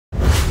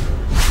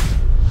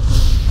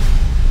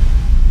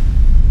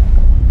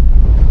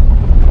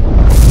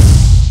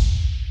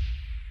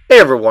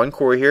everyone,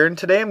 Corey here, and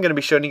today I'm going to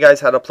be showing you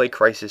guys how to play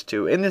Crysis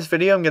 2. In this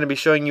video, I'm going to be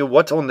showing you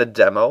what's on the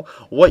demo,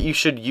 what you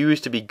should use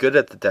to be good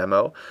at the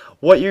demo,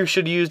 what you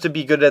should use to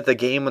be good at the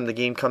game when the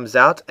game comes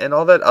out, and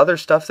all that other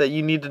stuff that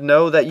you need to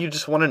know that you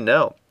just want to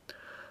know.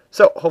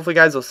 So, hopefully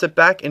guys will sit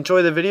back,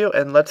 enjoy the video,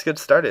 and let's get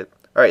started.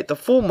 Alright, the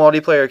full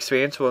multiplayer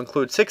experience will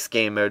include 6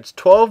 game modes,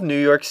 12 New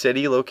York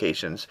City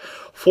locations,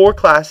 4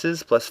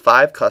 classes plus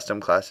 5 custom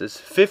classes,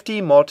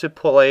 50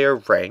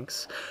 multiplayer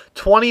ranks,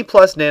 20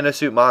 plus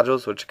nanosuit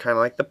modules, which are kind of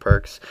like the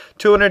perks,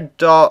 200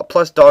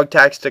 plus dog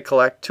tags to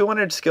collect,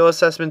 200 skill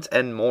assessments,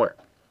 and more.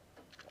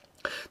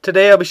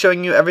 Today I'll be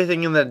showing you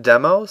everything in the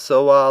demo,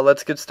 so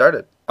let's get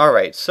started.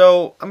 Alright,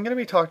 so I'm going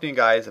to be talking to you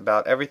guys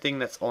about everything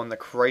that's on the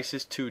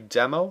Crysis 2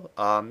 demo.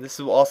 This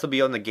will also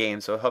be on the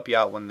game, so it'll help you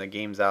out when the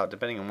game's out,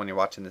 depending on when you're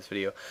watching this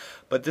video.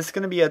 But this is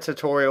going to be a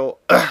tutorial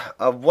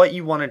of what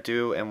you want to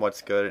do and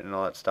what's good and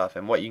all that stuff,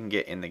 and what you can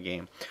get in the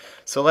game.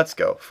 So let's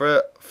go.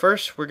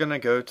 First, we're going to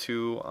go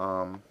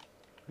to,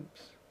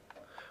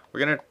 we're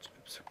going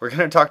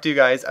to talk to you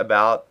guys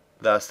about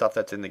the stuff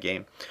that's in the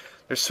game.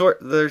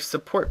 There's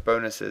support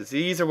bonuses.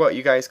 These are what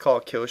you guys call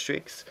kill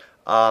streaks.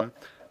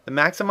 The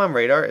maximum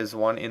radar is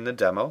one in the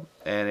demo,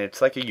 and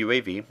it's like a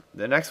UAV.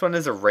 The next one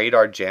is a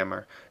radar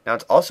jammer. Now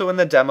it's also in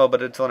the demo,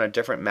 but it's on a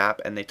different map,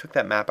 and they took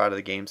that map out of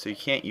the game, so you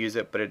can't use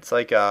it. But it's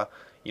like a,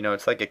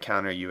 it's like a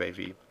counter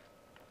UAV.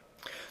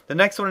 The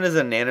next one is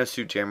a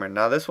nanosuit jammer.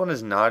 Now this one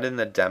is not in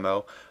the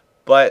demo,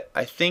 but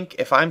I think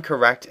if I'm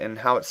correct in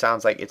how it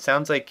sounds like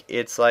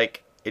it's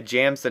like it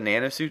jams the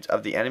nanosuits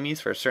of the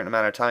enemies for a certain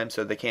amount of time,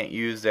 so they can't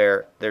use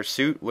their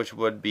suit, which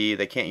would be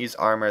they can't use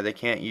armor, they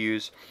can't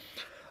use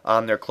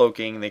their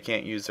cloaking, they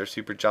can't use their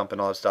super jump and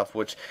all that stuff,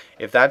 which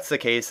if that's the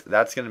case,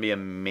 that's going to be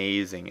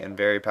amazing and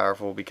very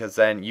powerful, because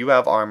then you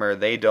have armor,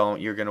 they don't,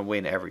 you're going to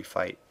win every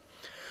fight.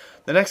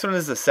 The next one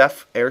is the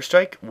Ceph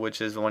airstrike, which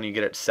is the one you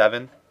get at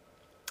 7.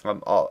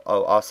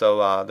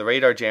 Also the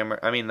radar jammer,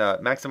 the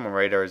maximum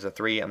radar is a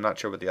 3. I'm not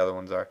sure what the other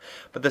ones are,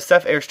 but the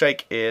Ceph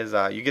airstrike is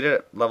you get it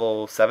at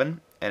level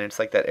 7, and it's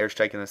like that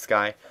airstrike in the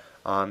sky.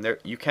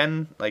 You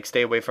can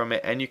stay away from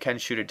it, and you can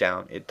shoot it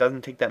down. It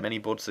doesn't take that many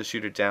bullets to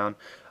shoot it down.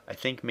 I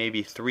think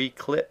maybe 3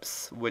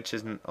 clips, which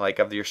is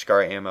of your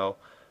SCAR ammo,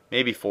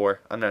 maybe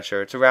 4. I'm not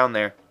sure. It's around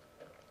there.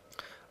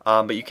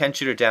 But you can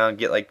shoot it down.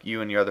 Get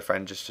you and your other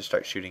friend just to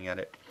start shooting at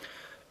it.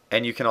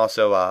 And you can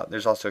also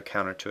there's also a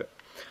counter to it.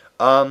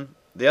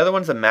 The other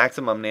one's a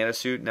maximum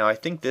nanosuit. Now I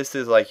think this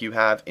is you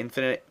have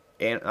infinite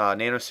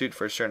nanosuit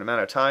for a certain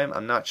amount of time.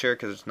 I'm not sure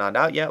because it's not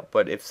out yet,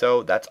 but if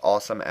so, that's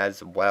awesome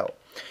as well.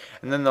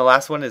 And then the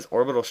last one is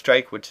orbital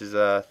strike, which is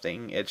a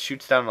thing. It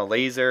shoots down a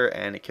laser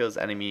and it kills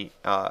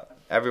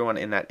everyone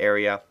in that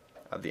area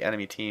of the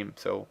enemy team.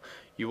 So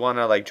you want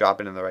to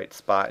drop it in the right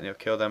spot and it'll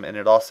kill them. And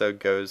it also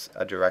goes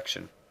a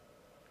direction.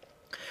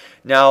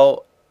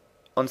 Now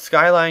on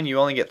Skyline, you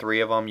only get 3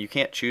 of them. You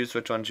can't choose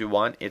which ones you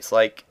want. It's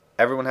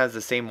everyone has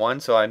the same one.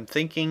 So I'm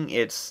thinking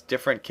it's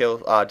different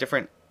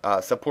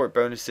support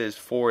bonuses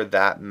for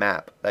that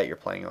map that you're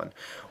playing on,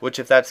 which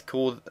if that's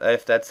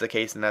the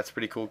case, then that's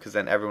pretty cool, because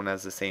then everyone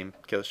has the same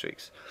kill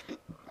streaks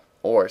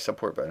or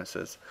support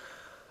bonuses.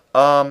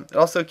 It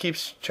also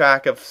keeps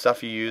track of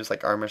stuff you use,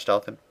 like armor,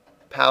 stealth, and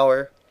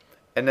power.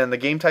 And then the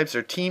game types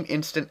are team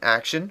instant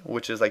action,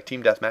 which is like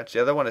team deathmatch.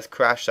 The other one is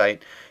crash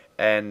site,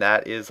 and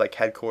that is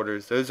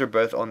headquarters. Those are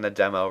both on the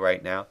demo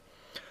right now.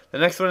 The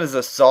next one is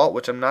assault,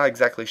 which I'm not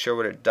exactly sure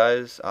what it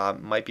does.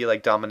 Might be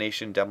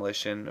domination,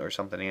 demolition, or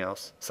something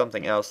else.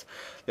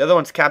 The other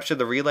one's capture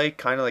the relay,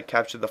 kind of like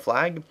capture the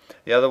flag.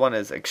 The other one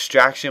is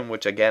extraction,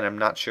 which again I'm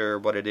not sure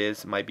what it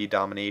is. It might be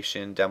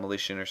domination,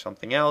 demolition, or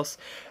something else.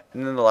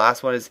 And then the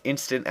last one is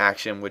instant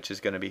action, which is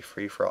going to be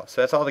free for all.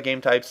 So that's all the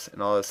game types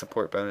and all the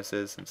support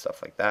bonuses and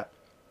stuff like that.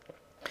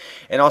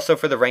 And also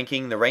for the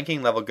ranking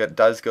level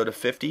does go to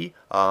 50.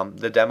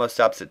 The demo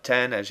stops at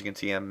 10, as you can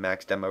see. I'm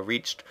max demo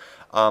reached.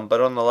 But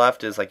on the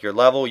left is your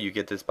level. You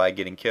get this by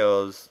getting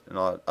kills and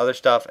all that other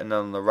stuff. And then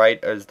on the right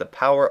is the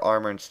power,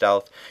 armor, and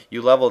stealth.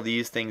 You level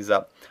these things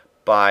up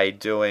by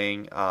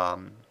doing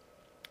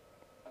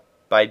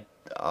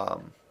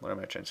what am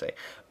I trying to say?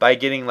 By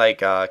getting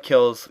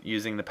kills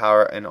using the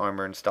power and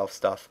armor and stealth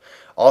stuff.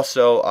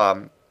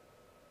 Also,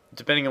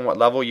 depending on what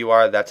level you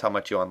are, that's how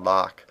much you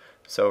unlock.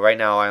 So right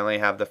now I only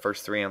have the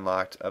first 3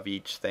 unlocked of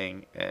each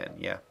thing, and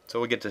yeah.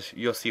 So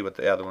you'll see what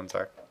the other ones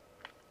are.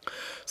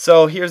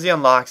 So here's the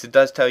unlocks. It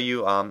does tell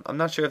you, I'm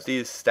not sure if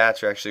these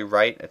stats are actually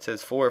right. It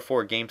says 4 or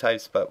 4 game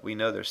types, but we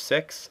know there's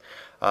 6.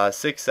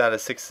 6 out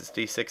of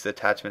 66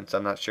 attachments,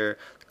 I'm not sure.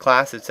 The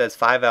class, it says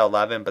 5 out of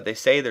 11, but they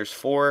say there's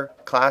 4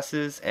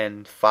 classes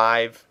and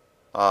 5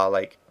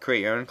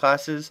 create your own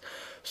classes.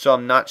 So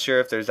I'm not sure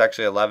if there's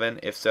actually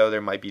 11. If so,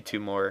 there might be 2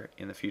 more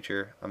in the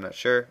future. I'm not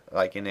sure,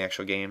 in the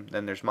actual game.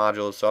 Then there's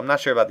modules, so I'm not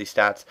sure about these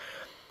stats.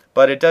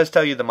 But it does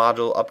tell you the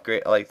module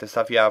upgrade, the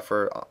stuff you have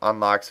for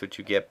unlocks, which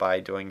you get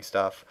by doing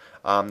stuff.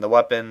 The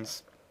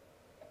weapons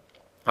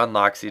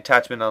unlocks, the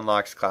attachment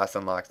unlocks, class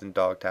unlocks, and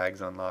dog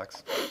tags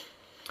unlocks.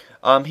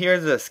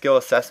 Here's the skill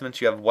assessments.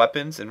 You have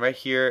weapons, and right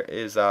here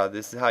is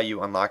this is how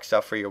you unlock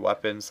stuff for your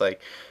weapons.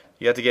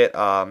 You have to get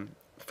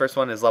The first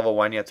one is level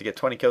 1. You have to get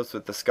 20 kills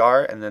with the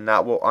Scar, and then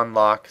that will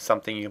unlock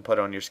something you can put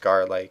on your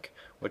Scar, like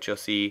what you'll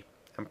see.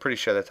 I'm pretty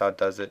sure that's how it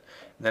does it.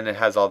 And then it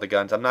has all the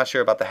guns. I'm not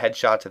sure about the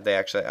headshots, if they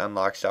actually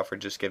unlock stuff or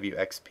just give you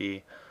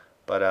XP.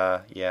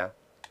 But yeah.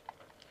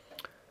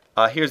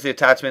 Here's the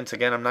attachments.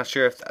 Again, I'm not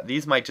sure if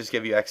these might just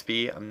give you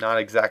XP. I'm not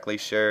exactly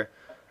sure.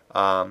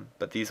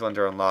 But these ones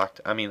are unlocked.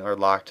 Are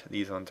locked.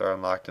 These ones are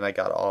unlocked, and I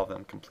got all of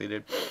them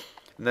completed.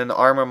 And then the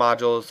armor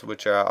modules,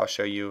 which I'll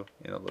show you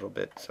in a little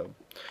bit. So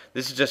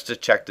this is just to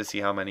check to see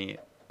how many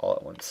all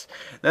at once.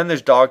 And then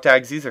there's dog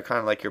tags. These are kind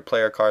of like your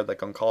player card,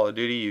 like on Call of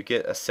Duty. You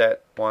get a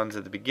set ones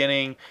at the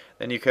beginning,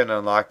 then you can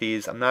unlock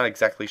these. I'm not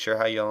exactly sure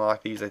how you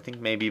unlock these. I think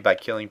maybe by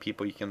killing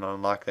people you can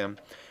unlock them,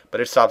 but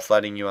it stops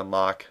letting you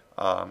unlock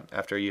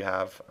after you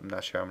have, I'm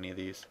not sure how many of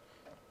these.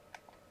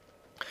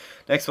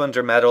 Next ones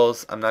are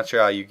medals. I'm not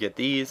sure how you get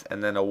these.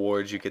 And then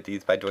awards, you get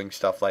these by doing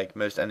stuff like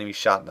most enemies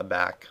shot in the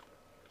back.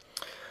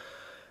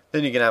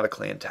 Then you can have a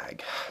clan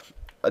tag.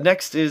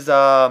 Next is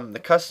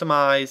the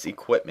customized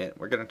equipment.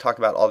 We're going to talk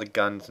about all the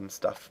guns and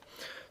stuff.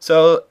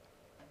 So,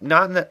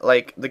 not in the,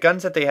 like the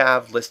guns that they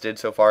have listed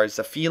so far is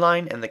the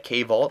Feline and the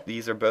K-Vault.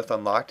 These are both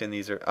unlocked, and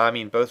these are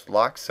both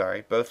locked.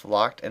 Sorry, both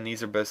locked, and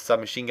these are both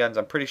submachine guns.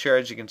 I'm pretty sure,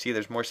 as you can see,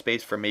 there's more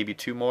space for maybe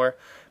 2 more.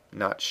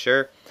 Not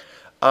sure.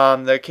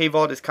 The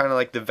K-Vault is kind of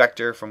like the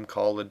Vector from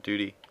Call of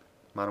Duty,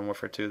 Modern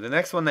Warfare 2. The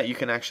next one that you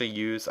can actually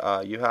use,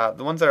 you have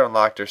the ones that are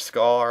unlocked are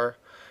Scar,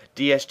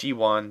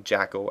 DSG-1,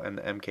 Jackal, and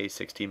the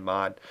MK16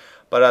 mod.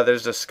 But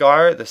there's the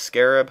Scar, the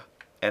Scarab,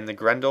 and the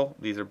Grendel.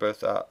 These are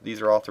both.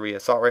 These are all 3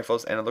 assault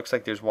rifles, and it looks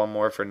like there's one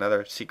more for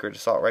another secret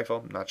assault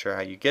rifle. I'm not sure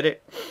how you get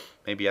it.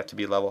 Maybe you have to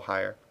be level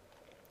higher.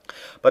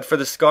 But for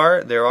the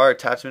Scar, there are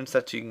attachments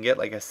that you can get.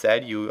 Like I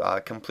said, you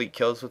complete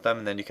kills with them,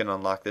 and then you can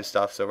unlock this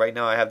stuff. So right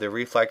now I have the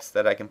reflex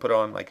that I can put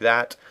on like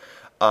that.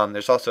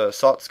 There's also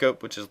assault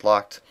scope, which is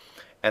locked,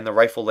 and the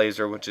rifle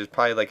laser, which is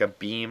probably like a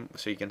beam,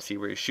 so you can see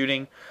where you're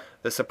shooting.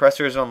 The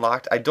suppressor is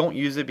unlocked. I don't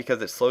use it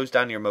because it slows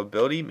down your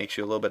mobility, makes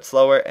you a little bit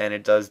slower, and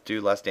it does do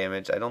less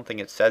damage. I don't think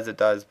it says it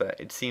does, but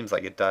it seems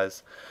like it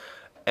does.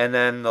 And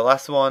then the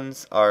last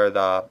ones are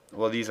the,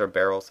 well, these are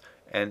barrels,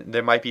 and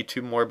there might be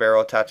 2 more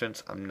barrel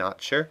attachments. I'm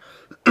not sure.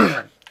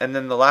 And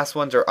then the last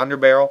ones are under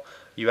barrel.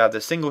 You have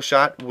the single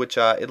shot, which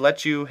it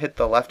lets you hit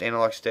the left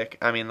analog stick.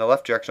 The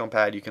left directional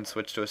pad. You can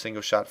switch to a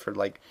single shot for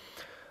like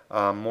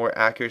more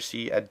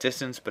accuracy at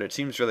distance, but it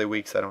seems really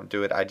weak, so I don't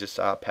do it. I just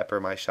pepper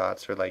my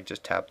shots, or like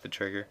just tap the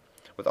trigger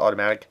with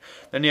automatic.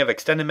 Then you have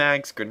extended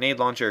mags, grenade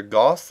launcher,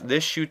 Gauss.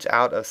 This shoots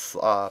out a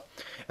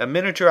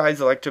miniaturized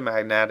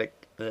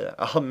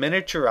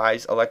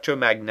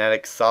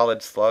electromagnetic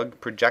solid slug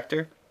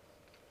projector.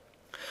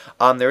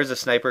 There is a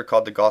sniper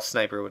called the Gauss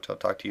sniper, which I'll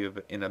talk to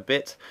you in a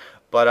bit.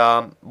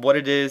 But what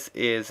it is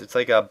it's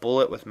like a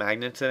bullet with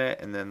magnets in it,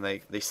 and then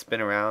they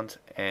spin around,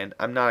 and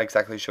I'm not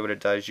exactly sure what it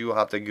does. You will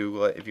have to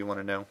Google it if you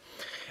want to know.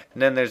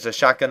 And then there's a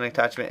shotgun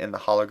attachment and the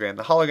hologram.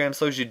 The hologram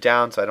slows you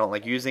down, so I don't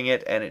like using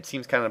it, and it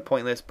seems kind of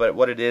pointless, but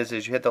what it is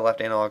you hit the left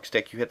analog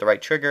stick, you hit the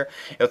right trigger,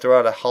 it'll throw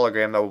out a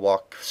hologram that will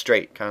walk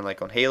straight, kind of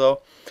like on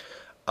Halo.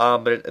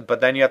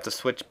 But then you have to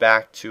switch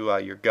back to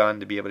your gun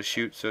to be able to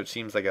shoot, so it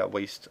seems like a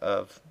waste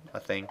of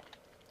a thing.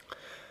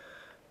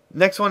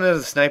 Next one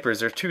is the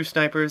snipers. There are 2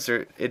 snipers.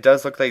 It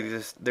does look like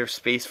there's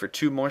space for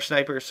 2 more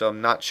snipers, so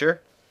I'm not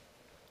sure.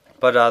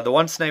 But the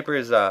one sniper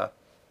is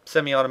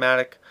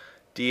semi-automatic,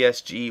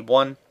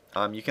 DSG-1.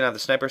 You can have the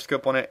sniper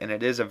scope on it, and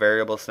it is a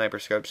variable sniper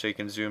scope, so you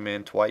can zoom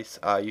in twice.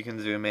 You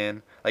can zoom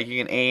in, like you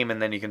can aim,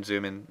 and then you can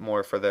zoom in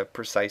more for the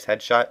precise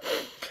headshot.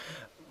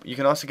 You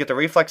can also get the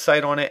reflex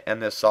sight on it,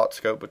 and the assault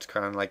scope, which is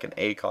kind of like an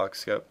ACOG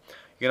scope.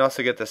 You can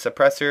also get the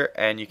suppressor,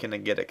 and you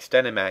can get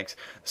extended mags.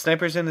 The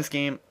snipers in this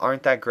game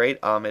aren't that great.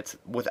 It's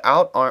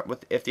without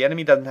if the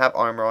enemy doesn't have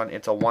armor on,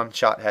 it's a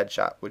 1-shot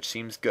headshot, which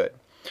seems good.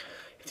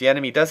 If the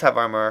enemy does have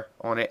armor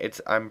on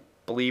it, I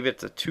believe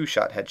it's a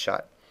 2-shot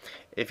headshot.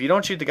 If you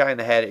don't shoot the guy in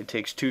the head, it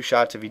takes 2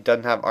 shots if he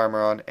doesn't have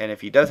armor on, and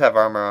if he does have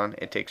armor on,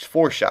 it takes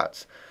 4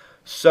 shots.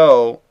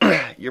 So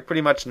you're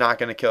pretty much not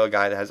going to kill a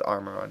guy that has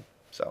armor on.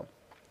 So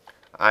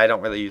I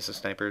don't really use the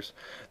snipers.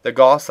 The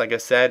Gauss, like I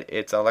said,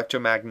 it's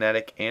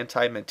electromagnetic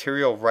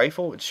anti-material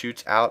rifle. It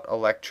shoots out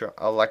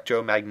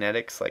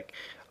electromagnetics, like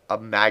a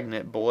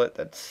magnet bullet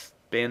that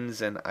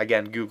spins. And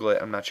again, Google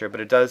it. I'm not sure,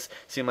 but it does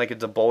seem like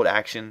it's a bolt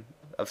action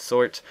of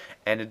sorts,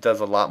 and it does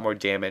a lot more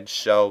damage.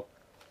 So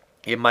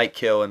it might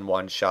kill in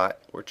 1 shot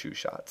or 2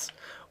 shots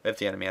if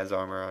the enemy has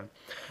armor on.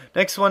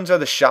 Next ones are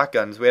the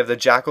shotguns. We have the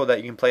Jackal that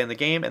you can play in the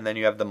game, and then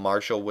you have the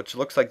Marshall, which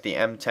looks like the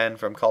M10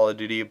 from Call of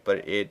Duty,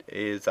 but it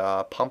is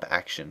pump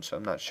action, so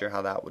I'm not sure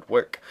how that would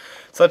work.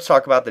 So let's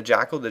talk about the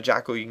Jackal. The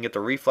Jackal, you can get the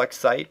reflex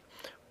sight,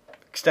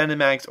 extended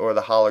mags, or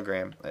the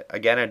hologram.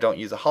 Again, I don't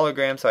use a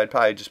hologram, so I'd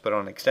probably just put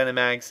on extended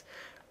mags,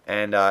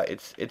 and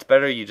it's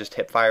better you just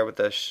hip fire with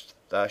the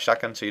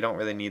shotgun, so you don't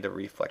really need the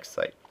reflex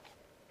sight.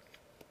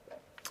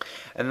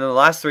 And then the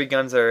last 3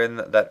 guns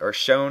that are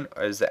shown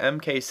is the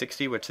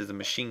MK60, which is a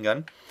machine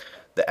gun.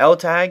 The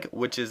L-Tag,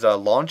 which is a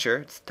launcher.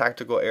 It's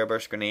tactical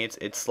airburst grenades.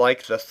 It's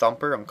like the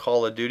Thumper on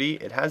Call of Duty.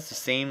 It has the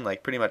same,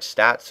 like, pretty much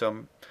stats.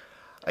 So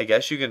I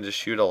guess you can just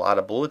shoot a lot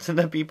of bullets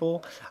into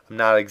people. I'm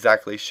not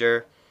exactly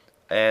sure.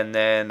 And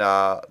then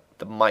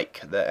the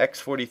mic, the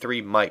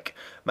X43 mic.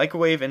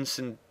 Microwave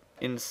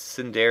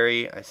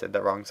incendiary, I said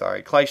that wrong,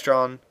 sorry.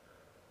 Klystron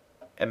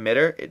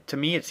emitter. To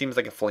me, it seems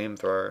like a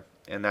flamethrower,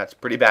 and that's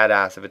pretty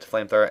badass if it's a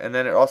flamethrower. And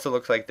then it also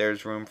looks like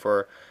there's room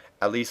for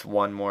at least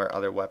one more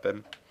other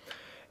weapon.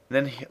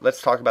 And then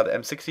let's talk about the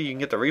M60. You can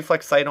get the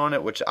reflex sight on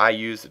it, which I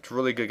use. It's a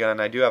really good gun.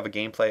 I do have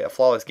a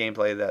flawless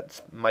gameplay that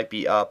might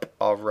be up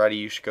already.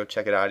 You should go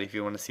check it out if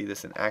you want to see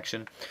this in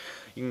action.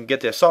 You can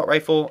get the assault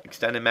rifle,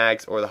 extended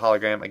mags, or the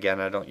hologram.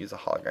 Again, I don't use a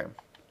hologram.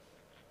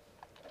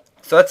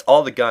 So that's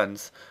all the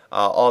guns,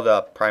 all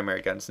the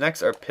primary guns.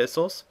 Next are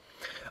pistols.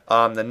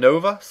 The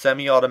Nova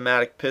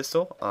semi-automatic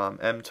pistol,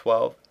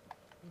 M12.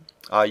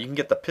 You can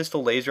get the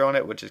pistol laser on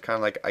it, which is kind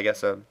of like, I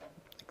guess,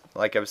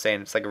 like I was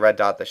saying, it's like a red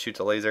dot that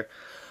shoots a laser.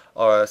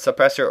 Or a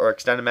suppressor or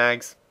extended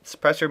mags.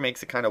 Suppressor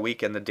makes it kind of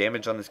weak, and the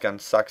damage on this gun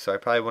sucks, so I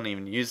probably wouldn't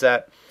even use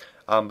that.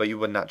 But you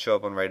would not show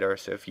up on radar,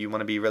 so if you want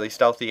to be really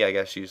stealthy, I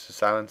guess use the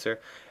silencer.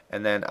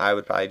 And then I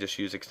would probably just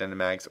use extended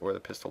mags or the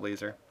pistol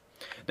laser.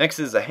 Next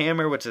is a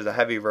hammer, which is a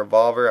heavy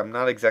revolver. I'm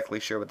not exactly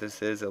sure what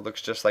this is. It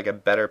looks just like a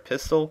better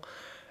pistol.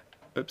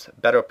 Oops,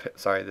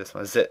 sorry, this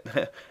one is it.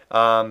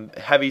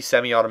 Heavy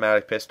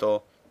semi-automatic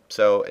pistol,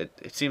 so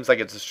it seems like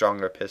it's a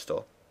stronger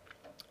pistol.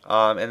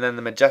 And then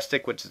the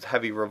Majestic, which is a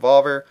heavy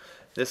revolver.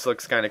 This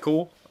looks kind of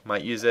cool.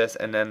 Might use this.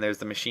 And then there's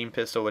the machine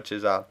pistol, which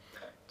is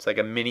it's like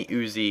a mini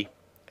Uzi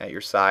at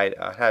your side.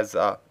 It has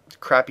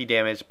crappy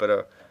damage,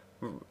 but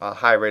a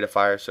high rate of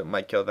fire, so it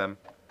might kill them.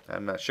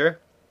 I'm not sure.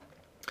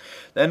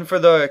 Then for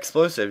the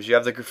explosives, you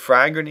have the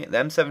frag grenade, the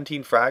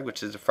M17 frag,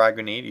 which is a frag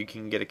grenade. You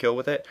can get a kill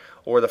with it,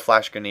 or the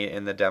flash grenade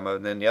in the demo.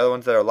 And then the other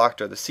ones that are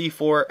locked are the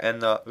C4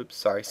 and the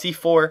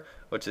C4,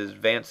 which is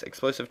advanced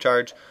explosive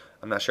charge.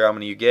 I'm not sure how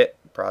many you get,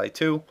 probably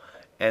 2.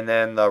 And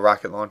then the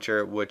rocket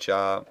launcher, which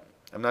I'm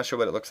not sure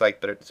what it looks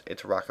like, but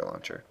it's a rocket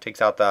launcher.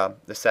 Takes out the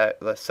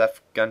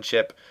Ceph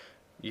gunship.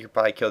 You could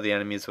probably kill the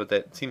enemies with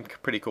it. It seems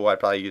pretty cool. I'd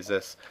probably use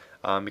this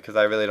because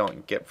I really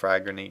don't get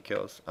frag grenade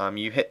kills.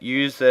 You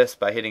use this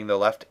by hitting the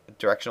left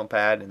directional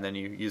pad, and then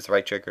you use the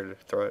right trigger to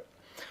throw it.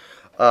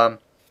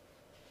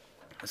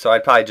 So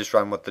I'd probably just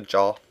run with the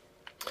jaw.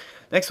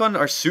 Next one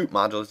are suit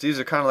modules. These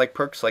are kind of like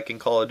perks like in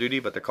Call of Duty,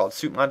 but they're called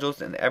suit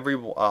modules, and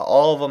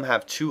all of them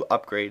have 2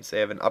 upgrades. They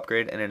have an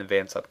upgrade and an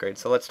advanced upgrade.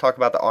 So let's talk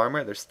about the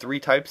armor. There's 3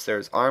 types.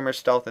 There's armor,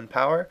 stealth, and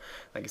power.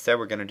 Like I said,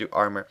 we're going to do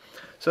armor.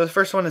 So the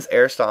first one is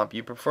air stomp.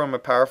 You perform a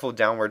powerful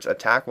downwards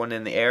attack when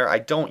in the air. I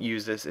don't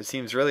use this. It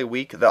seems really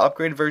weak. The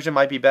upgrade version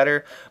might be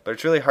better, but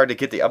it's really hard to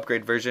get the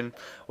upgrade version.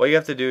 What you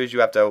have to do is you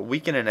have to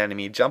weaken an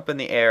enemy, jump in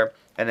the air,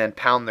 and then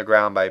pound the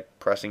ground by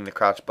pressing the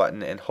crouch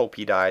button and hope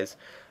he dies.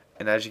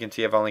 And as you can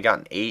see, I've only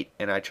gotten 8,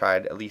 and I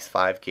tried at least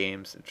 5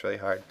 games. It's really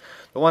hard.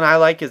 The one I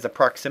like is the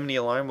proximity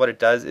alarm. What it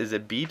does is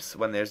it beeps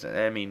when there's an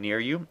enemy near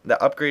you.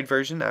 The upgrade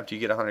version, after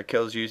you get 100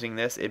 kills using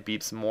this, it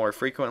beeps more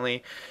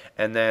frequently.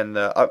 And then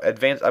the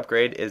advanced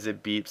upgrade is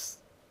it beeps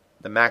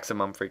the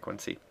maximum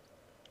frequency.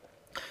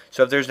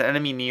 So if there's an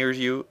enemy near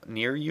you,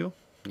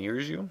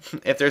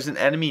 if there's an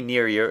enemy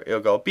near you, it'll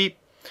go beep.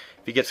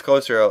 If he gets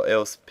closer,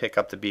 it'll pick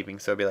up the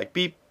beeping. So it'll be like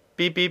beep,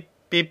 beep, beep.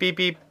 Beep, beep,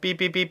 beep, beep,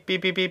 beep, beep, beep,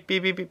 beep, beep,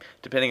 beep, beep, beep,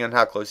 depending on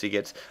how close he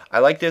gets. I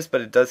like this,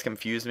 but it does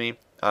confuse me,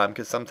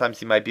 because sometimes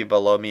he might be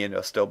below me and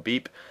it'll still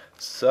beep.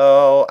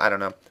 So, I don't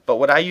know. But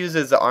what I use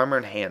is the armor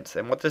enhance,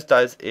 and what this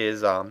does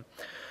is,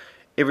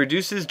 it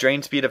reduces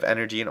drain speed of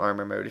energy in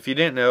armor mode. If you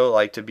didn't know,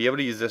 like, to be able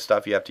to use this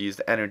stuff, you have to use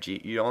the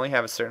energy. You only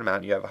have a certain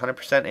amount. You have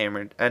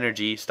 100%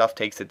 energy. Stuff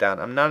takes it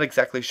down. I'm not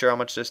exactly sure how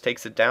much this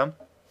takes it down,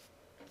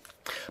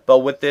 but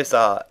with this,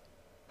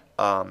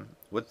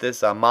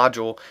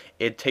 module,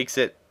 it takes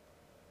it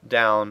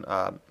down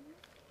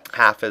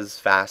half as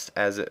fast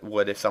as it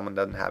would if someone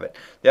doesn't have it.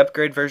 The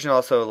upgrade version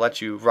also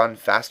lets you run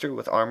faster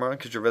with armor on,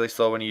 because you're really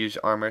slow when you use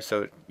armor,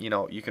 so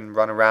you can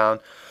run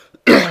around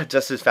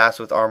just as fast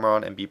with armor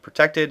on and be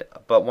protected.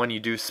 But when you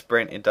do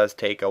sprint, it does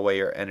take away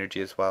your energy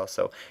as well,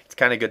 so it's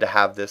kind of good to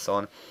have this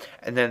on.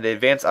 And then the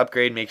advanced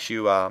upgrade makes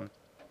you that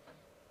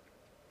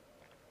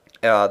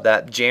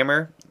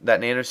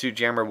nanosuit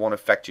jammer won't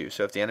affect you.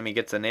 So if the enemy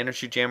gets a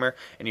nanosuit jammer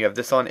and you have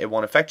this on, it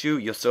won't affect you.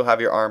 You'll still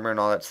have your armor and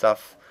all that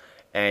stuff,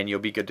 and you'll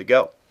be good to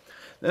go.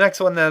 The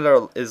next one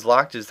that is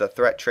locked is the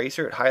threat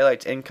tracer. It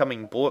highlights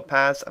incoming bullet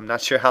paths. I'm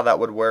not sure how that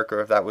would work or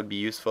if that would be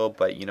useful,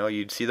 but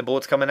you'd see the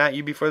bullets coming at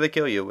you before they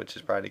kill you, which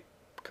is probably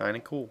kind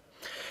of cool.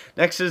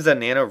 Next is the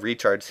nano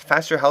recharge.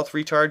 Faster health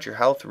recharge. Your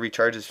health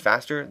recharges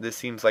faster. This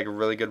seems like a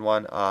really good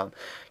one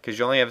because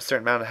you only have a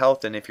certain amount of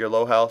health, and if you're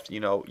low health,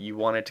 you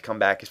want it to come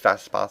back as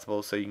fast as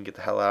possible so you can get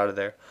the hell out of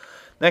there.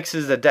 Next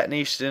is the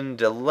detonation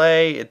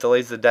delay. It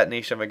delays the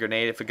detonation of a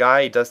grenade. If a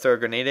guy does throw a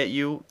grenade at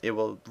you, it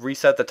will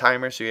reset the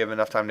timer so you have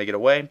enough time to get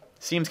away.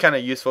 Seems kind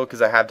of useful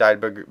because I have died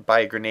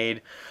by a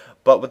grenade,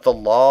 but with the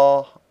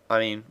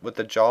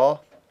jaw,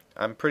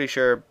 I'm pretty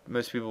sure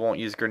most people won't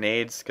use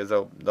grenades because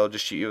they'll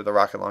just shoot you with a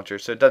rocket launcher,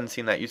 so it doesn't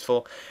seem that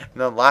useful.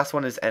 And the last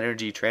one is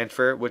energy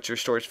transfer, which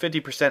restores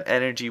 50%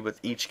 energy with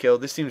each kill.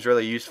 This seems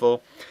really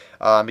useful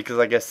because,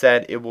 like I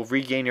said, it will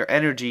regain your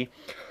energy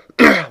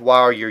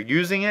while you're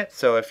using it.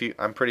 So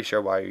I'm pretty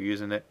sure while you're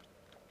using it.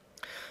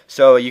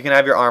 So you can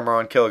have your armor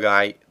on, kill a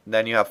guy,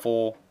 then you have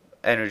full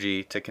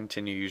energy to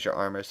continue to use your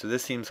armor. So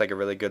this seems like a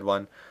really good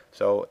one.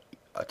 So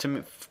to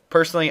me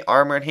personally,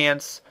 armor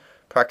enhance,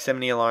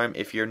 proximity alarm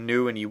if you're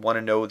new and you want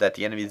to know that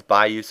the enemy's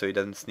by you so he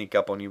doesn't sneak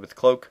up on you with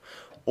cloak,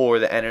 or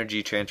the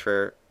energy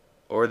transfer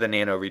or the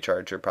nano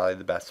recharge are probably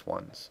the best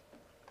ones.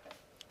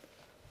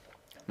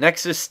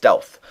 Next is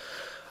stealth.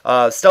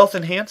 Stealth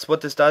enhance,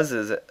 what this does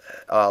is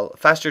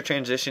faster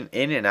transition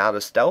in and out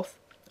of stealth,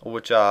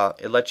 which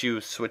it lets you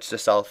switch to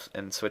stealth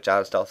and switch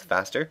out of stealth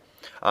faster,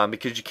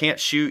 because you can't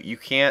shoot, you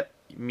can't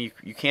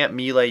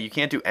melee, you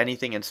can't do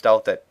anything in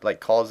stealth that like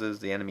causes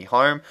the enemy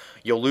harm.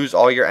 You'll lose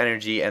all your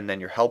energy and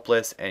then you're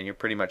helpless and you're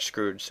pretty much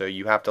screwed. So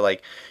you have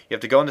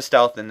to go into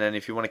stealth, and then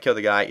if you want to kill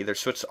the guy, either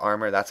switch to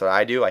armor. That's what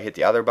I do. I hit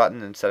the other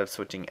button instead of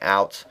switching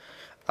out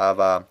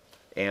of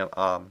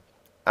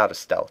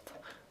stealth.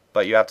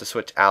 But you have to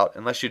switch out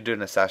unless you do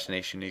an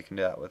assassination. You can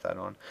do that with that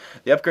on.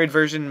 The upgrade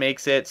version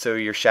makes it so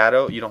your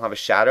shadow, you don't have a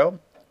shadow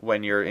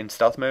when you're in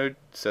stealth mode,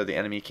 so the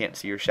enemy can't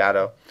see your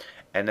shadow.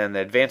 And then the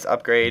advanced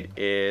upgrade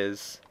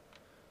is,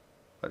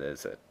 what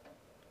is it?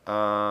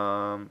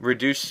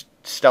 Reduced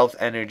stealth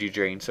energy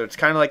drain. So it's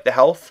kind of like the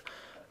health.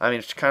 I mean,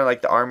 it's kind of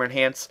like the armor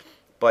enhance,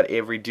 but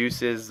it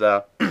reduces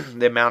the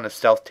amount of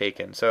stealth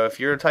taken. So if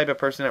you're a type of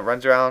person that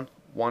runs around,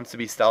 wants to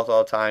be stealth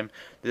all the time,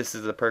 this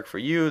is the perk for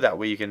you. That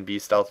way you can be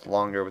stealth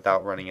longer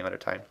without running out of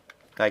time,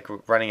 like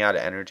running out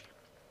of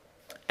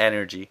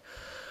energy.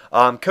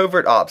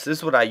 Covert ops, this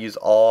is what I use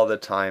all the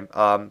time.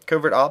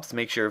 Covert ops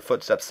makes your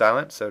footsteps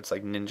silent, so it's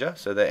like ninja,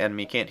 so the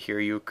enemy can't hear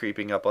you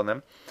creeping up on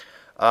them.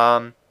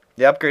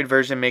 The upgrade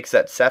version makes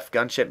that Ceph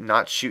gunship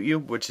not shoot you,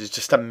 which is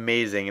just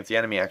amazing. If the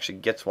enemy actually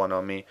gets one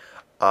on me,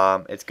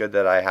 it's good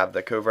that I have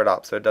the covert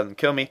ops so it doesn't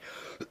kill me.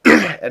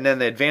 And then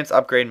the advanced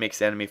upgrade makes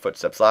the enemy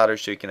footsteps louder,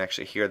 so you can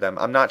actually hear them.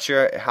 I'm not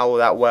sure how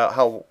that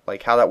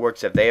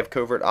works if they have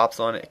covert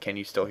ops on it. Can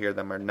you still hear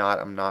them or not?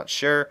 I'm not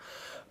sure.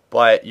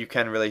 But you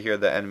can really hear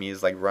the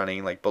enemies like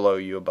running like below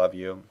you, above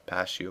you,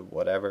 past you,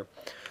 whatever.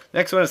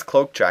 Next one is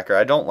cloak tracker.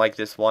 I don't like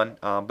this one,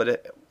 but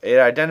it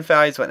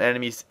identifies when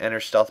enemies enter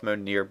stealth mode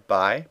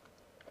nearby. And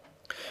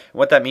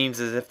what that means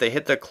is if they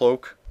hit the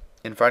cloak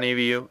in front of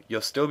you,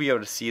 you'll still be able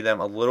to see them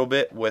a little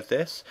bit with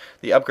this.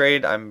 The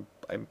upgrade, I'm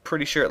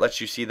pretty sure it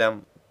lets you see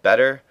them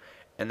better,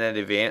 and then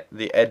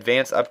the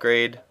advanced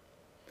upgrade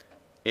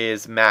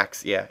is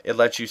max. Yeah, it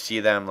lets you see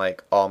them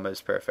like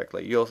almost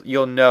perfectly.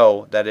 You'll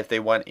know that if they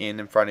went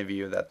in front of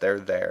you that they're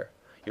there.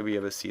 You'll be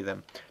able to see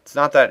them. It's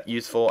not that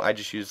useful. I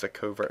just use the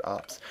covert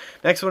ops.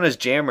 Next one is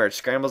jammer. It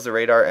scrambles the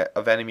radar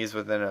of enemies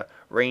within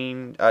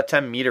a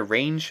 10 meter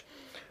range.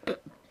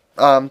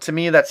 To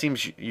me that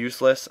seems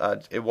useless.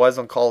 It was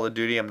on Call of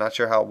Duty. I'm not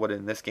sure how it would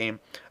in this game.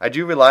 I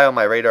do rely on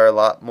my radar a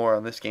lot more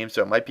on this game,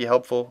 so it might be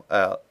helpful,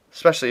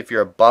 especially if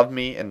you're above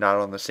me and not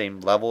on the same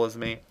level as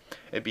me.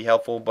 It'd be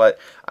helpful, but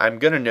I'm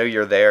gonna know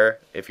you're there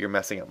if you're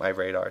messing up my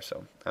radar,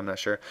 so I'm not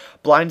sure.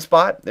 Blind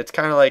spot, it's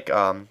kind of like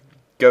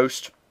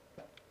Ghost.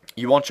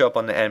 You won't show up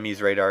on the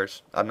enemy's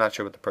radars. I'm not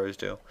sure what the pros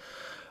do.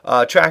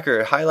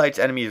 Tracker highlights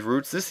enemies'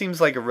 routes. This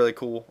seems like a really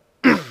cool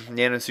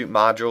nanosuit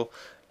module,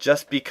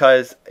 just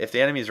because if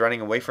the enemy is running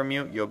away from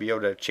you, you'll be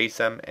able to chase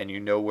them and you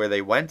know where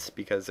they went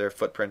because their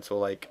footprints will,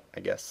 like,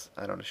 I guess,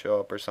 I don't know, show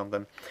up or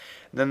something.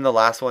 And then the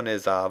last one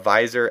is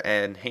visor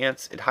and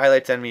enhance. It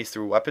highlights enemies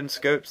through weapon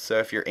scopes, so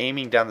if you're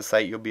aiming down the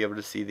sight, you'll be able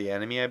to see the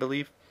enemy, I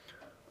believe.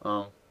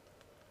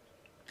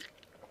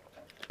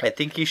 I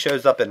think he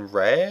shows up in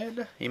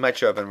red. He might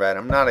show up in red.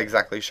 I'm not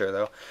exactly sure,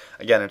 though.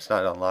 Again, it's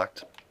not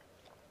unlocked.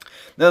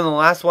 Then the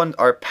last one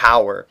are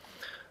power.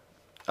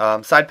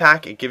 Side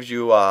pack, it gives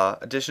you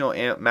additional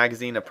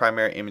magazine of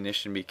primary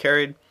ammunition to be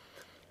carried.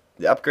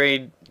 The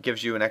upgrade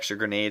gives you an extra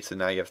grenade, so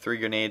now you have 3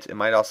 grenades. It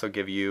might also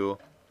give you,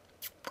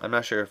 I'm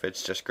not sure if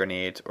it's just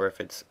grenades or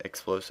if it's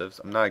explosives.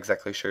 I'm not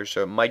exactly sure,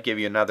 so it might give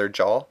you another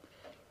jaw.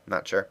 I'm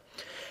not sure.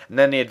 And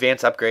then the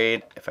advanced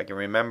upgrade, if I can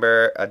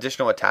remember,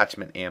 additional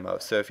attachment ammo.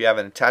 So if you have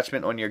an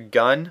attachment on your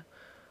gun,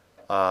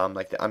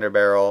 like the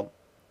underbarrel,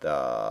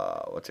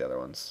 what's the other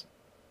ones?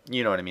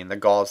 You know what I mean, the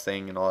gauze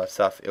thing and all that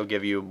stuff, it'll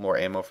give you more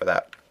ammo for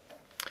that.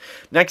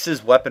 Next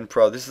is Weapon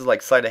Pro. This is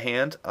like sleight of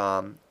hand.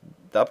 The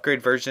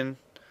upgrade version,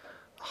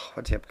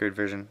 what's the upgrade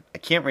version? I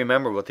can't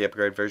remember what the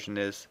upgrade version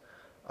is,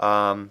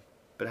 but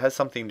it has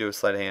something to do with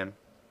sleight of hand.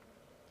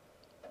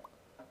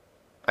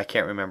 I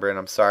can't remember, and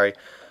I'm sorry.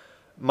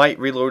 Might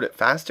reload it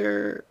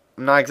faster.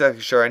 I'm not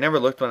exactly sure. I never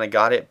looked when I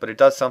got it, but it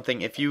does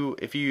something. If you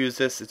use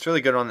this, it's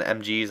really good on the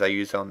MGs. I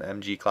use it on the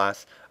MG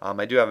class.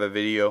 I do have a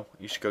video.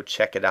 You should go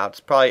check it out. It's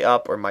probably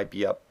up or might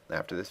be up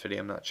after this video.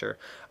 I'm not sure.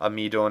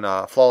 Me doing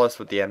flawless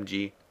with the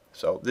MG.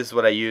 So this is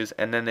what I use.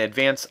 And then the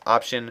advanced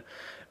option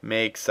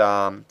makes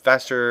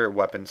faster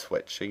weapon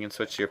switch. So you can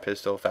switch to your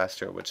pistol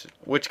faster,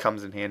 which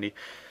comes in handy.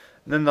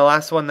 And then the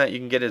last one that you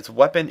can get is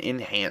Weapon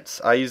Enhance.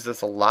 I use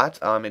this a lot.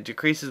 It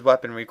decreases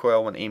weapon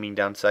recoil when aiming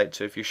down sight.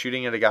 So if you're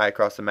shooting at a guy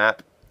across the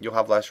map, you'll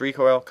have less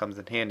recoil. Comes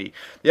in handy.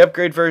 The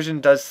upgrade version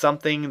does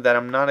something that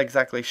I'm not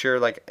exactly sure.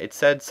 Like, it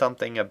said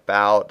something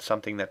about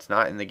something that's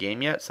not in the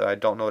game yet, so I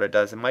don't know what it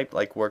does. It might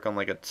like work on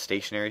like a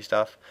stationary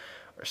stuff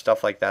or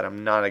stuff like that.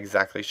 I'm not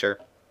exactly sure.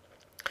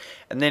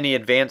 And then the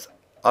advanced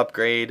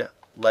upgrade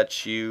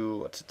lets you,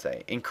 what's it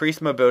say?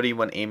 Increase mobility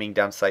when aiming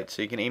down sight.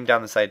 So you can aim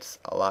down the sights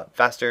a lot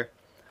faster.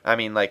 I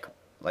mean, like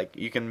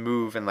you can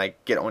move and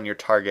like get on your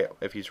target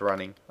if he's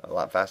running a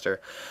lot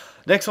faster.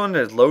 Next one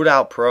is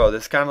Loadout Pro.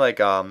 This is kind of like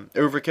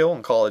Overkill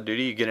in Call of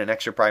Duty. You get an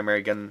extra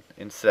primary gun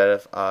instead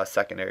of a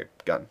secondary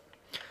gun.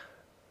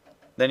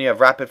 Then you have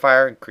Rapid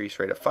Fire, increased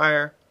rate of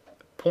fire.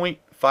 Point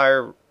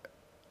Fire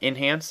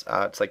Enhance.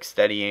 It's like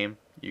steady aim.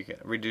 You can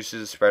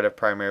reduces the spread of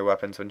primary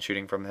weapons when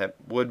shooting from the hip.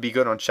 Would be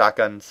good on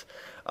shotguns.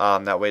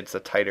 That way it's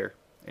a tighter,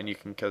 and you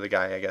can kill the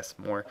guy, I guess,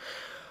 more.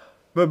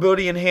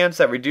 Mobility Enhance,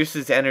 that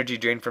reduces the energy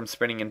drain from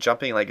sprinting and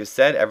jumping. Like I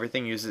said,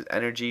 everything uses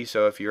energy,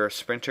 so if you're a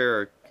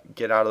sprinter or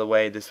get out of the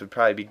way, this would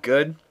probably be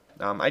good.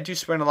 I do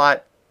sprint a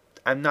lot.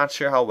 I'm not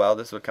sure how well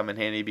this would come in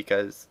handy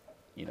because,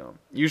 you know,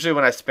 usually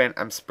when I sprint,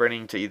 I'm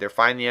sprinting to either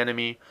find the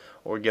enemy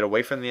or get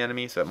away from the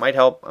enemy, so it might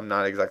help. I'm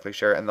not exactly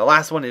sure. And the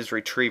last one is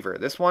Retriever.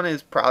 This one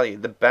is probably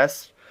the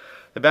best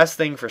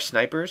thing for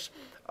snipers.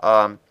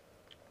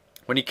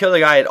 When you kill a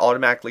guy, it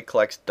automatically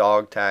collects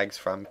dog tags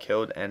from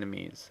killed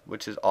enemies,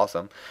 which is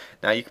awesome.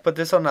 Now, you can put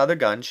this on other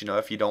guns, you know,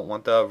 if you don't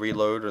want the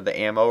reload or the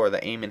ammo or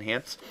the aim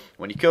enhance.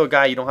 When you kill a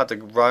guy, you don't have to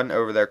run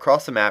over there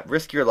across the map,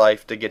 risk your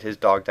life to get his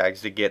dog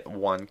tags to get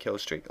one kill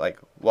streak, like,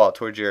 well,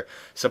 towards your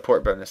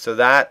support bonus. So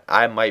that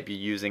I might be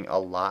using a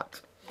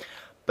lot.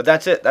 But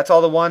that's it. That's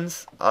all the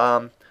ones.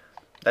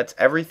 That's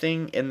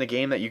everything in the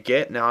game that you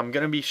get. Now, I'm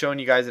going to be showing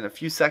you guys in a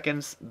few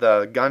seconds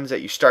the guns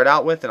that you start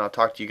out with, and I'll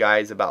talk to you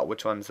guys about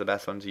which one's the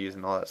best ones to use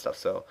and all that stuff.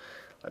 So,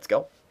 let's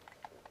go.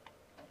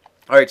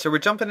 Alright, so we're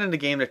jumping into the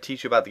game to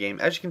teach you about the game.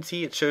 As you can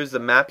see, it shows the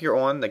map you're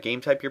on, the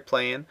game type you're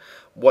playing,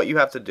 what you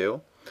have to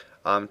do.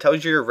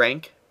 Tells you your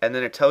rank, and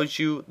then it tells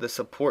you the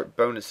support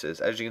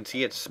bonuses. As you can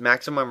see, it's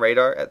maximum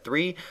radar at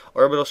 3,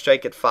 orbital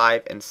strike at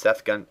 5, and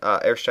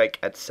airstrike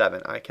at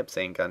 7. I kept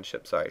saying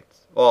gunship, sorry.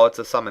 Well, it's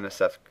a summon a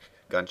Ceph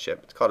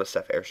gunship. It's called a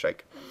Ceph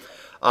airstrike.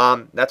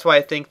 That's why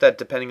I think that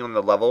depending on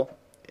the level,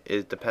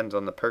 it depends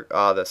on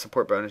the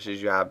support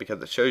bonuses you have, because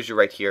it shows you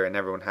right here and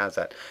everyone has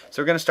that.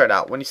 So we're going to start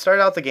out. When you start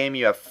out the game,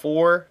 you have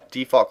 4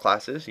 default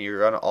classes. You're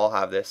going to all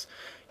have this.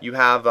 You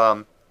have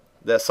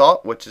the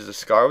Assault, which is a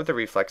Scar with a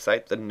reflex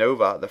sight, the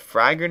Nova, the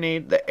Frag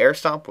Grenade, the Air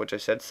Stomp, which I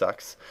said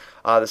sucks,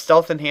 the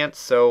Stealth Enhance,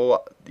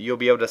 so you'll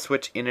be able to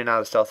switch in and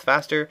out of stealth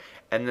faster,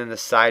 and then the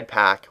Side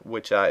Pack,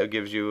 which it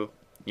gives you,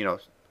 you know,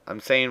 I'm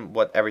saying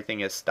what everything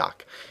is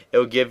stock.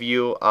 It'll give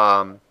you,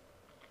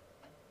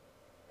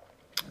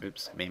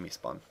 oops, made me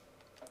spawn.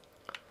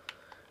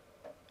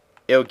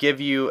 It'll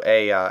give you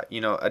a,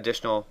 you know,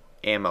 additional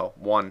ammo,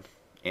 1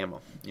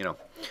 ammo, you know.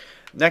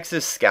 Next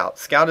is Scout.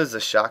 Scout is a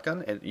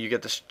shotgun. You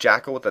get the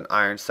Jackal with an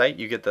iron sight.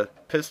 You get the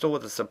pistol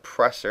with a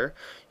suppressor.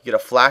 You get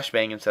a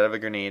flashbang instead of a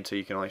grenade, so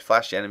you can only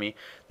flash the enemy.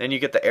 Then you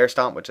get the Air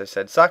Stomp, which I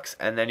said sucks.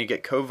 And then you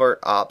get Covert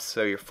Ops,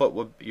 so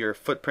your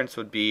footprints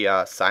would be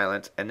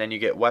silent. And then you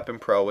get Weapon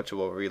Pro, which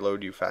will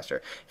reload you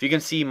faster. If you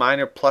can see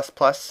minor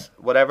plus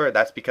whatever,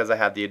 that's because I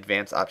have the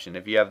advanced option.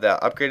 If you have the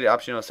upgraded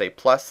option, it'll say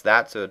plus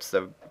that, so it's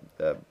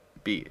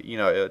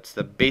it's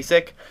the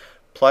basic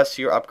plus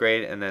your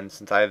upgrade. And then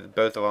since I have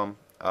both of them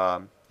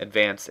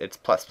advanced, it's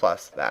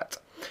plus that.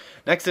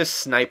 Next is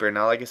Sniper.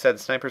 Now, like I said, the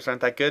snipers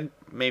aren't that good.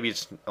 Maybe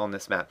it's on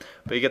this map.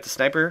 But you get the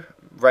sniper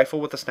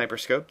rifle with the sniper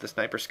scope. The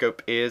sniper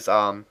scope is,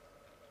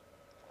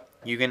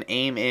 you can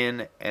aim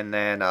in and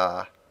then,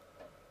 what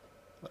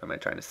am I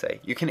trying to say?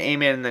 You can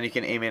aim in and then you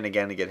can aim in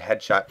again to get a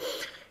headshot.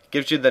 It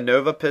gives you the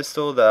Nova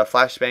pistol, the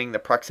flashbang, the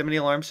proximity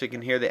alarm so you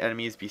can hear the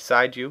enemies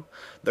beside you.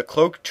 The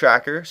cloak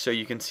tracker so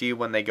you can see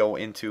when they go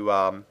into,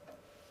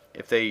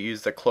 if they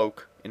use the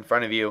cloak in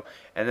front of you,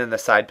 and then the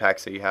side pack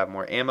so you have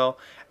more ammo.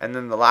 And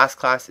then the last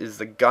class is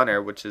the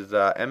Gunner, which is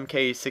the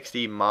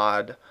MK60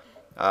 mod,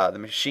 the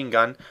machine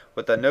gun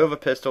with the Nova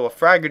pistol, a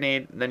frag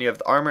grenade. And then you have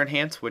the Armor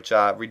Enhance, which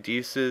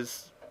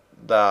reduces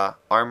the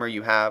armor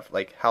you have,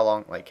 like how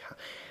long, like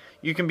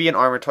you can be in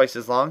armor twice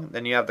as long.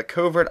 Then you have the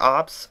Covert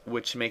Ops,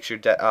 which makes your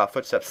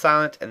footsteps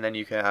silent, and then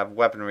you can have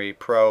Weaponry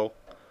Pro,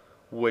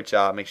 which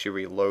makes you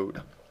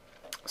reload.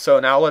 So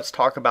now let's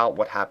talk about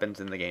what happens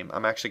in the game.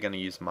 I'm actually going to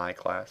use my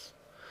class.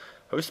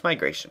 Host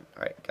migration.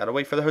 Alright, gotta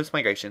wait for the host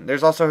migration.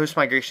 There's also host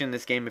migration in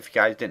this game if you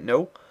guys didn't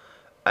know.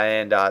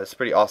 And it's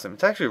pretty awesome.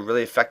 It's actually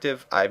really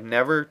effective. I've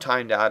never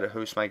timed out a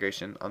host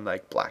migration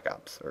unlike Black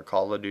Ops or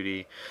Call of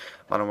Duty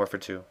Modern Warfare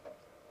 2.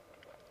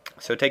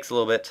 So it takes a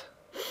little bit,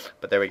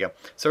 but there we go.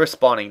 So we're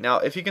spawning. Now,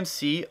 if you can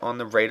see on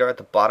the radar at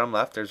the bottom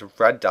left, there's a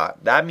red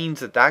dot. That means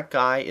that that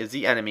guy is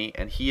the enemy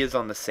and he is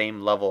on the same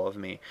level of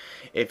me.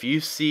 If you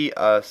see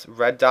a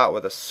red dot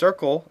with a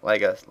circle,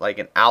 like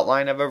an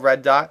outline of a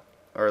red dot,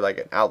 or like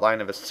an outline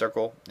of a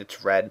circle,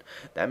 it's red,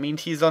 that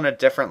means he's on a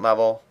different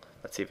level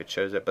Let's see if it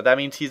shows it. But that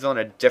means he's on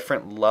a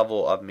different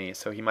level of me.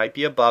 So he might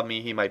be above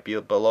me, he might be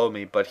below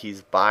me, but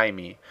he's by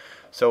me.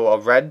 So a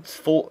red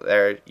full,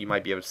 there, you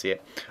might be able to see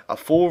it. A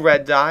full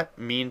red dot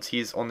means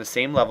he's on the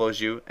same level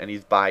as you and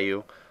he's by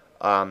you.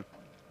 A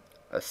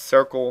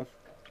circle,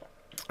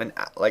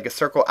 like a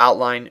circle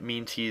outline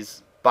means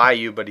he's by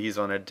you, but he's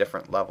on a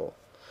different level.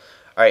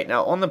 Alright,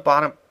 now on the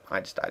bottom,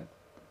 I just died.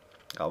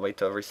 I'll wait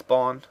till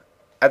respawn.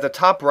 At the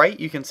top right,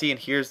 you can see, and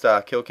here's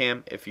the kill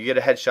cam. If you get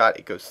a headshot,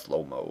 it goes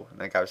slow-mo.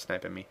 And that guy was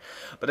sniping me.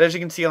 But as you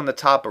can see on the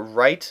top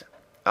right,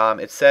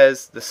 it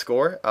says the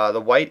score. The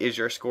white is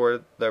your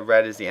score. The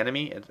red is the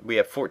enemy. We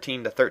have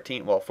 14 to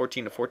 13. Well,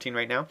 14 to 14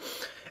 right now.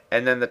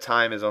 And then the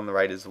time is on the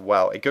right as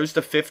well. It goes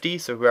to 50,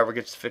 so whoever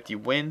gets to 50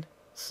 wins,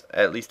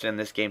 at least in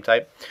this game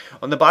type.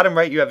 On the bottom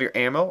right, you have your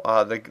ammo.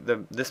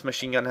 This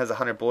machine gun has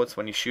 100 bullets.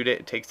 When you shoot it,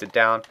 it takes it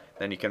down.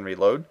 Then you can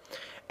reload.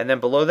 And then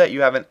below that,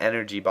 you have an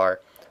energy bar.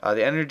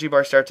 The energy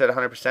bar starts at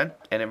 100%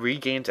 and it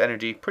regains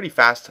energy pretty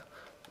fast.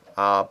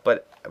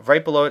 But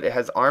right below it, it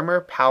has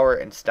armor, power,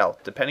 and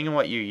stealth, depending on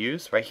what you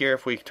use. Right here,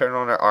 if we turn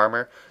on our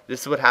armor,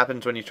 this is what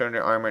happens when you turn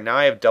your armor. Now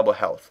I have double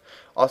health.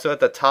 Also at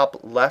the top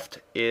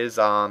left is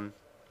the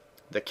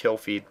kill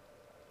feed.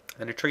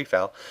 And a tree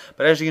fell.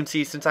 But as you can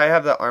see, since I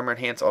have the armor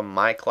enhance on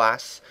my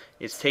class,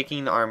 it's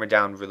taking the armor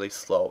down really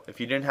slow. If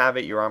you didn't have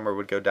it, your armor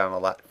would go down a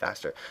lot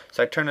faster.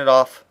 So I turn it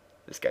off.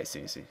 This guy's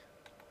sneezy.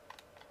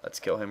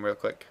 Let's kill him real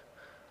quick.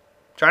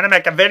 Trying to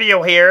make a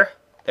video here.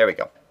 There we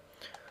go.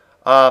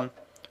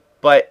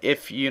 But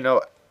if you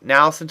know,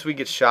 now since we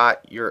get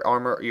shot, your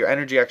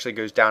energy actually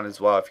goes down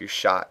as well if you're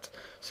shot.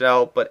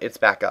 So, but it's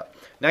back up.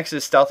 Next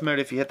is stealth mode.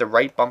 If you hit the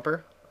right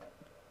bumper,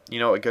 you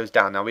know, it goes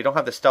down. Now we don't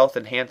have the stealth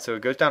enhanced, so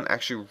it goes down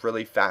actually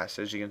really fast,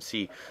 as you can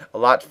see, a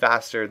lot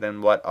faster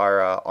than what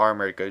our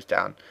armor goes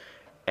down.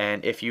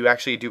 And if you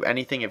actually do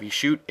anything, if you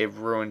shoot, it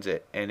ruins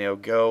it, and it'll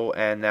go,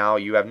 and now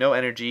you have no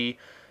energy.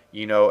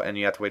 You know, and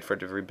you have to wait for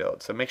it to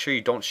rebuild. So make sure you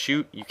don't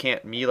shoot. You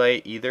can't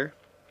melee either.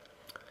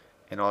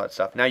 And all that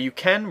stuff. Now you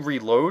can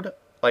reload.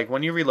 Like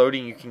when you're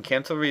reloading, you can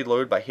cancel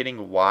reload by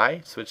hitting Y.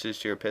 Switches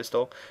to your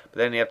pistol. But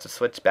then you have to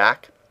switch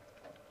back.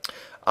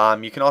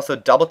 You can also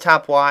double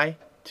tap Y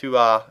to,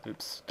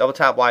 double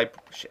tap Y.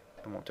 Shit,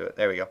 I won't do it.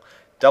 There we go.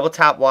 Double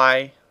tap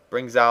Y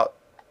brings out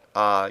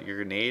your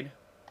grenade.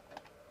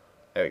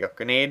 There we go.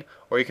 Grenade.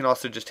 Or you can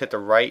also just hit the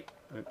right.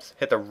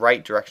 Hit the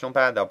right directional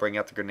pad. That'll bring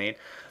out the grenade.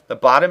 The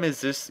bottom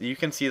is this. You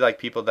can see like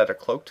people that are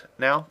cloaked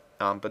now.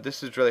 But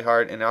this is really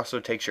hard, and it also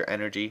takes your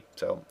energy.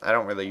 So I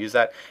don't really use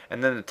that.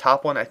 And then the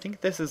top one, I think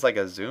this is like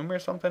a zoom or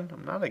something.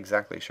 I'm not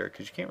exactly sure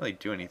because you can't really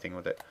do anything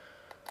with it.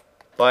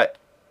 But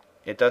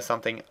it does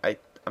something.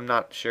 I'm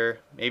not sure.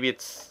 Maybe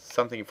it's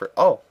something for.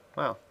 Oh,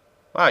 wow.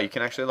 Wow, you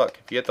can actually look.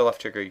 If you hit the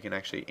left trigger, you can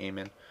actually aim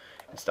in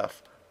and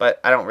stuff. But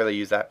I don't really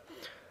use that.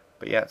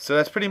 But yeah, so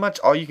that's pretty much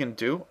all you can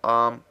do.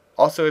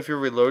 Also, if you're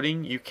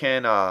reloading, you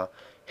can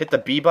hit the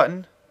B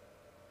button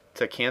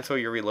to cancel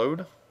your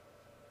reload.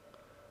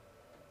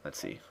 Let's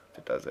see if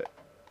it does it.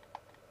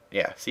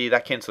 Yeah, see,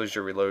 that cancels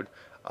your reload.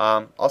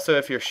 Also,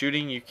 if you're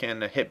shooting, you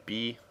can hit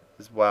B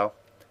as well.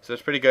 So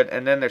it's pretty good.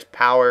 And then there's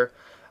power.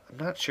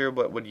 I'm not sure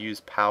what would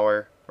use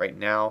power right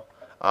now.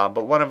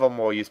 But one of them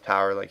will use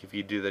power, like if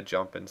you do the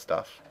jump and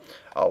stuff.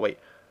 Oh, wait.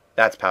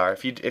 That's power.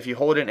 If you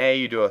hold an A,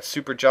 you do a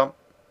super jump.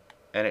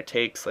 And it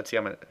takes, let's see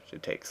how much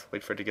it takes.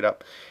 Wait for it to get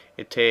up.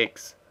 It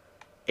takes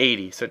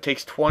 80. So it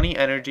takes 20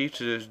 energy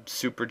to do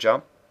super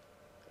jump.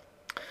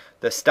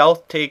 The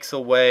stealth takes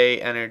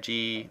away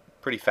energy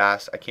pretty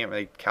fast. I can't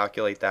really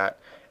calculate that.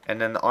 And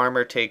then the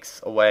armor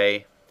takes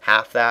away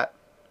half that,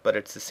 but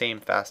it's the same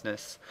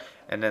fastness.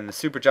 And then the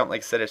super jump, like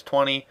I said, is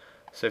 20.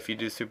 So if you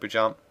do super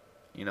jump,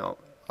 you know,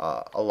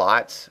 a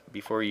lot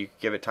before you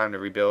give it time to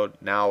rebuild,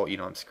 now, you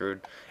know, I'm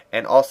screwed.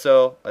 And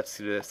also, let's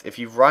do this. If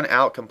you run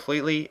out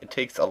completely, it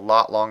takes a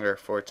lot longer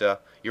for it to,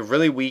 you're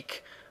really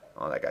weak.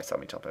 Oh, that guy saw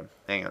me jumping.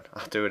 Hang on,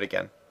 I'll do it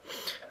again.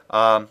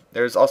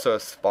 There's also a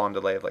spawn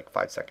delay of like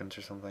 5 seconds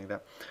or something like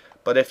that.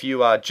 But if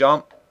you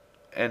jump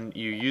and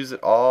you use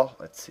it all,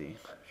 let's see.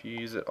 If you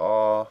use it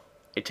all,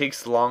 it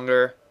takes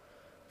longer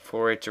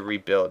for it to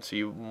rebuild. So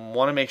you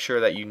want to make sure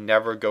that you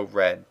never go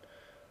red,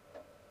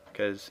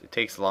 because it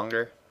takes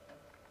longer.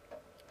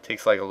 It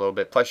takes like a little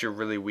bit. Plus you're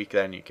really weak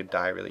then. You could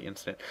die really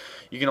instant.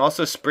 You can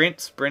also sprint.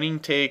 Sprinting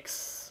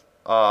takes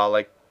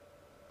like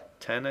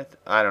 10.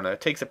 I don't know.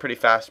 It takes it pretty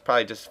fast.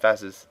 Probably just as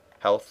fast as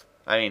health.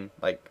 I mean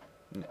like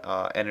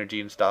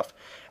energy and stuff.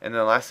 And then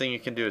the last thing you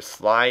can do is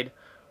slide,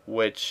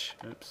 which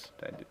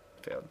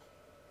failed.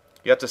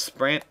 You have to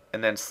sprint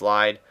and then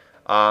slide.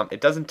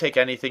 It doesn't take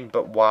anything,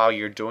 but while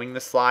you're doing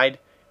the slide,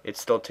 it's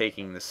still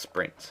taking the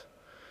sprint.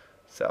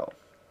 So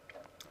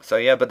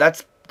yeah, but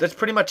that's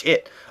pretty much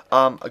it.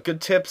 A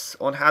good tips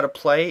on how to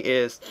play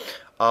is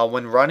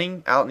when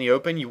running out in the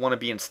open, you want to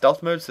be in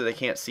stealth mode so they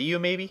can't see you.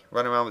 Maybe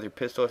run around with your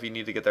pistol if you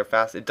need to get there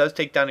fast. It does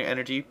take down your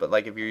energy, but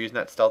like if you're using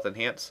that stealth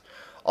enhance.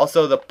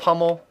 Also, the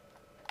pummel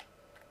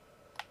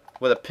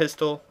with a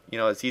pistol, you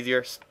know, it's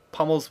easier.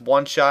 Pummel's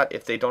one shot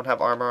if they don't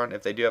have armor on.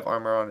 If they do have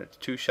armor on, it's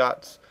 2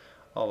 shots.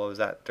 Oh, what was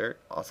that? Dirt?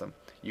 Awesome.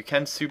 You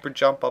can super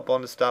jump up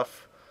onto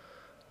stuff.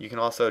 You can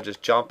also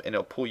just jump and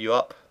it'll pull you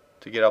up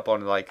to get up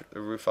on like the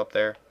roof up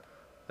there.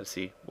 Let's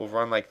see. We'll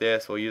run like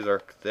this. We'll use our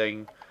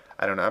thing.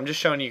 I don't know. I'm just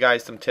showing you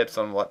guys some tips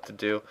on what to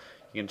do.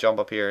 You can jump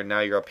up here and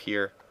now you're up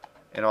here.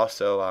 And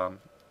also,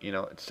 you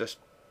know, it's just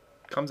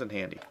comes in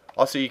handy.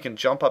 Also, you can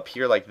jump up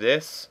here like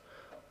this,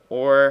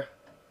 or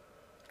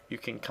you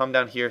can come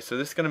down here. So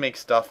this is going to make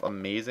stuff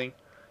amazing.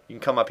 You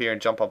can come up here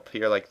and jump up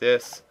here like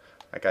this.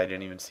 That guy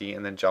didn't even see.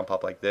 And then jump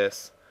up like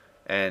this.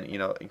 And, you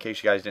know, in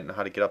case you guys didn't know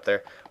how to get up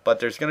there. But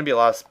there's going to be a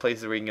lot of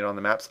places where you can get on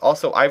the maps.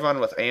 Also, I run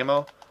with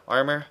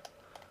armor.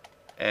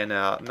 And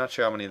I'm not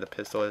sure how many the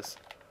pistol is.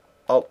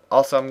 Oh,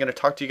 also, I'm going to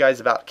talk to you guys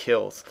about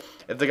kills.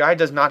 If the guy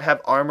does not have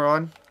armor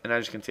on, and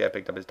as you can see, I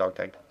picked up his dog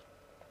tag.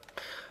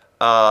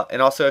 And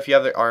also, if you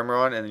have the armor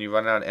on and then you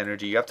run out of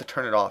energy, you have to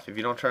turn it off. If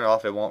you don't turn it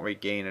off, it won't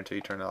regain until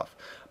you turn it off.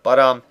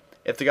 But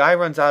if the guy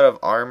runs out of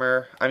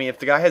armor, I mean, if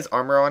the guy has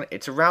armor on,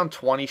 it's around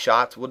 20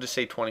 shots. We'll just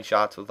say 20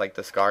 shots with like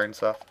the scar and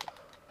stuff.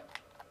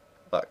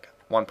 Look,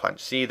 one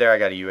punch. See, there I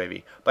got a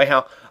UAV. But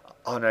how?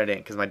 Oh, no, I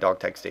didn't because my dog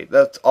tag stayed.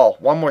 That's all.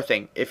 One more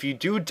thing. If you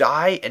do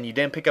die and you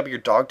didn't pick up your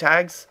dog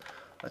tags,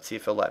 let's see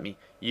if it'll let me.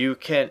 You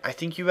can, I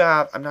think you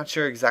have, I'm not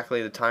sure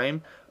exactly the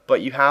time,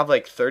 but you have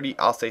like 30,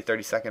 I'll say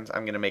 30 seconds.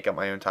 I'm going to make up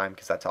my own time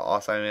because that's how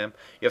awesome I am.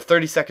 You have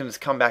 30 seconds to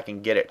come back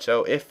and get it.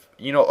 So if,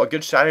 you know, a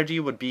good strategy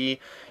would be,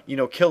 you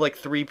know, kill like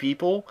 3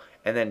 people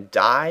and then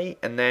die.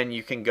 And then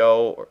you can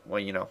go, well,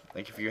 you know,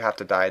 like if you have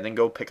to die, then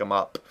go pick them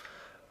up.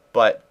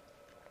 But,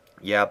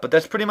 yeah, but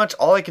that's pretty much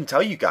all I can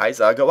tell you guys.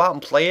 Go out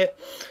and play it.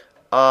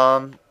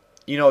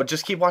 You know,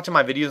 just keep watching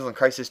my videos on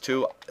Crysis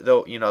 2.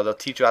 They'll, you know, they'll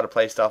teach you how to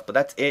play stuff. But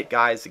that's it,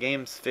 guys. The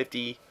game's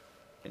 50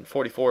 and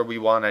 44. We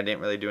won. I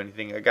didn't really do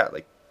anything. I got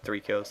like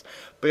 3 kills.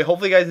 But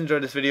hopefully you guys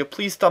enjoyed this video.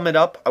 Please thumb it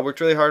up. I worked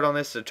really hard on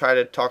this to try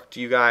to talk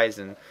to you guys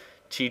and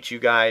teach you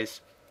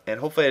guys. And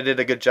hopefully I did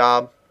a good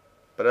job.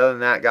 But other than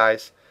that,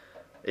 guys,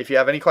 if you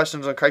have any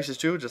questions on Crysis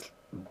 2,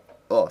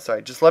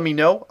 just let me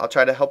know. I'll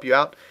try to help you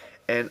out.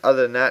 And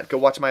other than that, go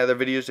watch my other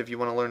videos if you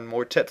want to learn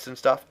more tips and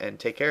stuff. And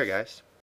take care, guys.